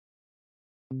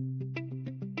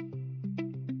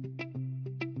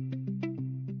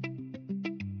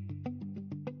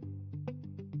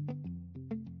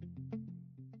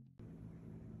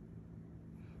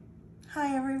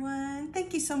Hi everyone,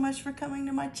 thank you so much for coming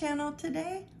to my channel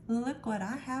today. Look what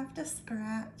I have to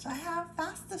scratch. I have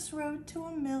Fastest Road to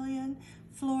a Million,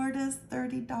 Florida's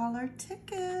 $30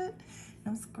 ticket.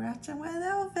 I'm scratching with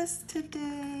Elvis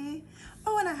today.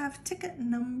 Oh, and I have ticket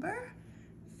number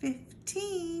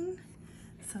 15.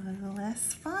 So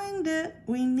let's find it.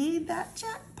 We need that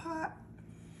jackpot.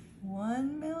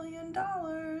 $1 million.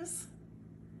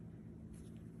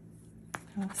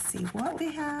 Let's see what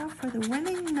we have for the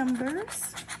winning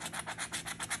numbers.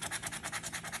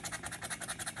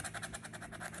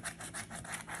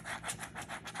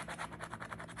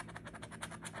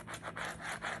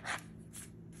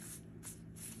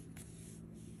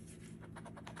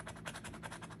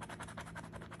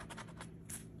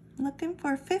 Looking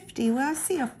for 50. Well, I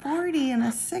see a 40 and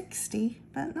a 60,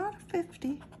 but not a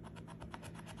 50.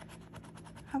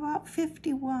 How about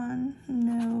 51?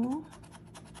 No.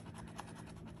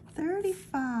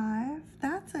 35,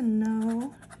 that's a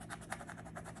no.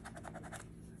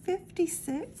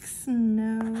 56,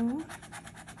 no.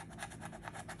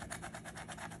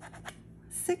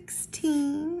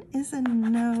 16 is a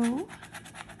no.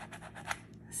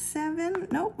 7,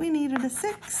 nope, we needed a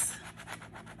 6.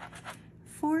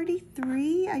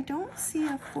 43, I don't see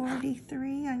a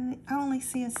 43. I only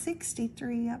see a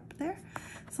 63 up there.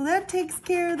 So that takes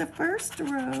care of the first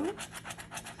row.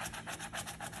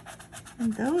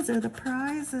 And those are the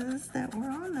prizes that were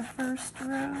on the first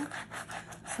row.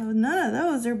 So none of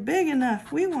those are big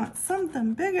enough. We want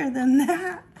something bigger than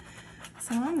that.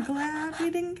 So I'm glad we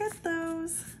didn't get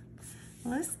those.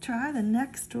 Let's try the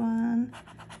next one.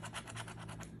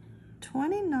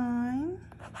 29,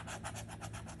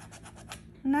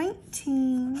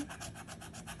 19,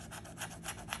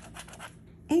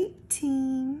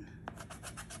 18,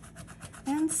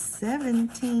 and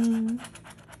 17.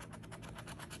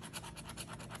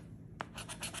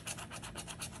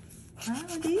 Wow,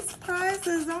 these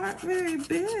prizes aren't very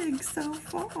big so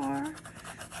far.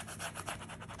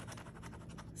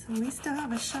 So we still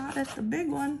have a shot at the big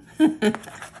one.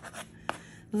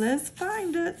 Let's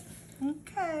find it.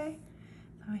 Okay,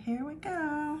 so here we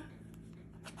go.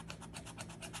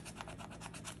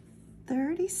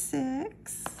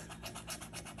 36,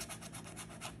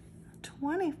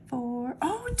 24.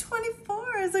 Oh,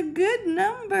 24 is a good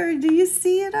number. Do you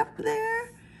see it up there?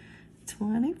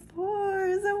 24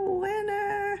 is a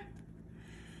winner.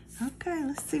 Okay,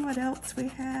 let's see what else we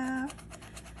have.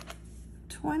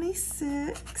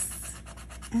 26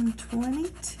 and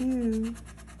 22.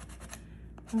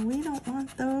 Well, we don't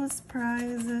want those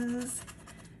prizes,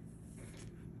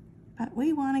 but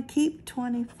we want to keep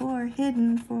 24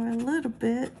 hidden for a little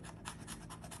bit.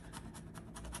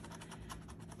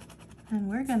 And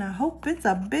we're gonna hope it's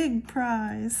a big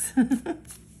prize.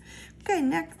 Okay,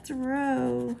 next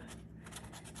row.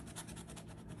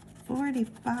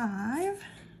 45.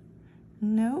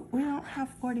 Nope, we don't have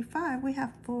 45, we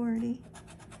have 40.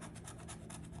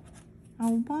 A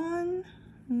 1.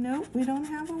 Nope, we don't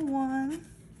have a 1.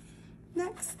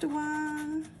 Next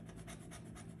one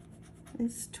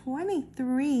is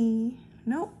 23.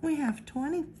 Nope, we have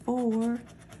 24.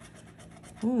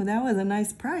 Ooh, that was a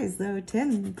nice prize though,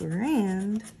 10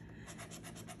 grand.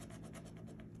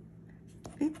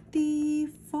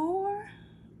 54.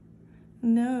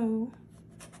 No.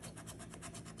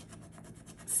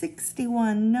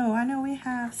 61. No, I know we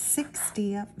have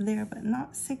 60 up there, but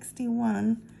not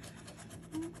 61.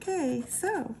 Okay,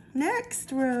 so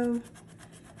next row.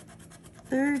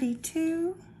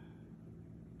 32.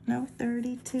 No,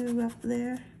 32 up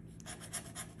there.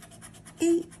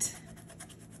 8.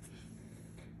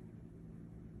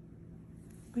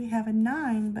 We have a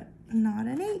 9, but not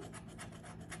an 8.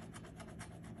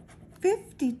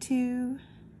 52.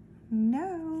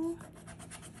 No.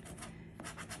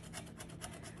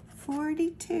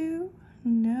 42.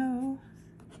 No.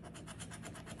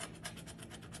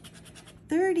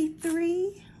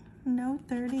 33. No,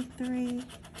 33.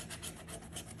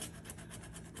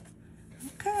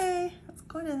 Okay, let's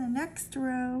go to the next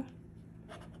row.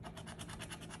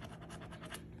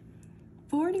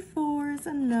 44 is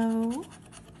a no.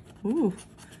 Ooh,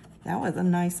 that was a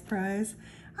nice prize.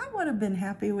 I would have been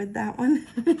happy with that one.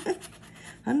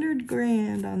 100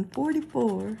 grand on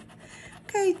 44.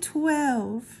 Okay,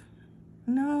 12.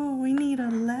 No, we need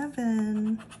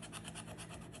 11.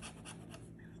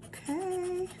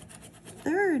 Okay,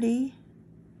 30.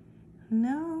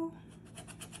 No.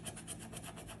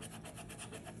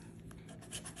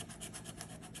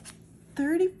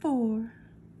 34.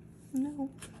 No,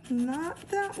 not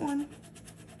that one.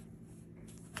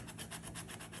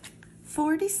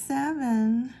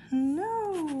 47.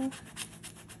 No.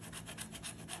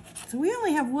 So we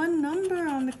only have one number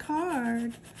on the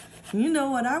card. You know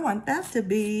what I want that to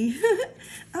be.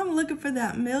 I'm looking for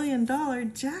that $1 million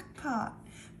jackpot.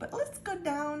 But let's go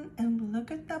down and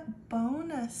look at the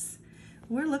bonus.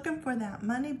 We're looking for that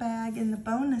money bag in the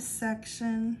bonus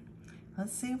section.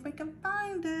 Let's see if we can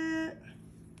find it.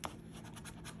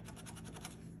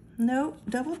 Nope,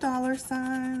 double dollar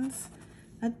signs,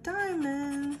 a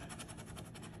diamond,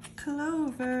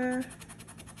 clover,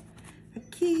 a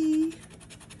key,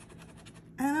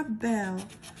 and a bell.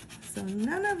 So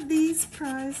none of these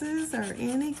prizes are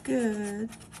any good.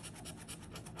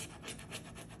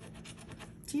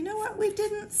 Do you know what we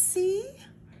didn't see?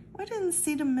 We didn't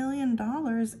see the $1 million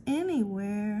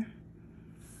anywhere.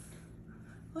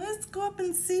 Let's go up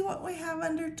and see what we have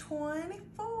under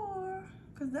 24,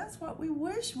 because that's what we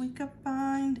wish we could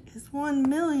find is 1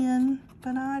 million,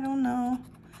 but I don't know.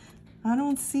 I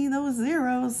don't see those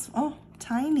zeros. Oh,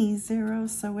 tiny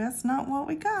zeros, so that's not what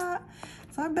we got.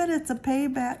 So I bet it's a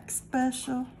payback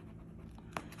special.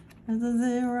 There's a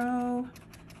 0.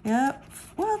 Yep,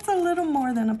 well, it's a little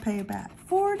more than a payback.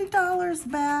 $40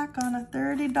 back on a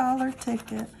 $30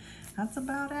 ticket. That's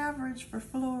about average for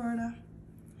Florida.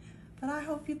 But I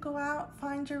hope you go out,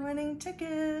 find your winning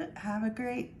ticket. Have a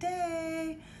great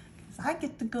day. 'Cause I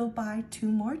get to go buy 2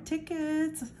 more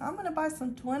tickets. I'm gonna buy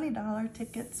some $20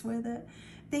 tickets with it.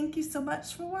 Thank you so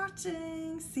much for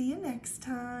watching. See you next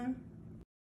time.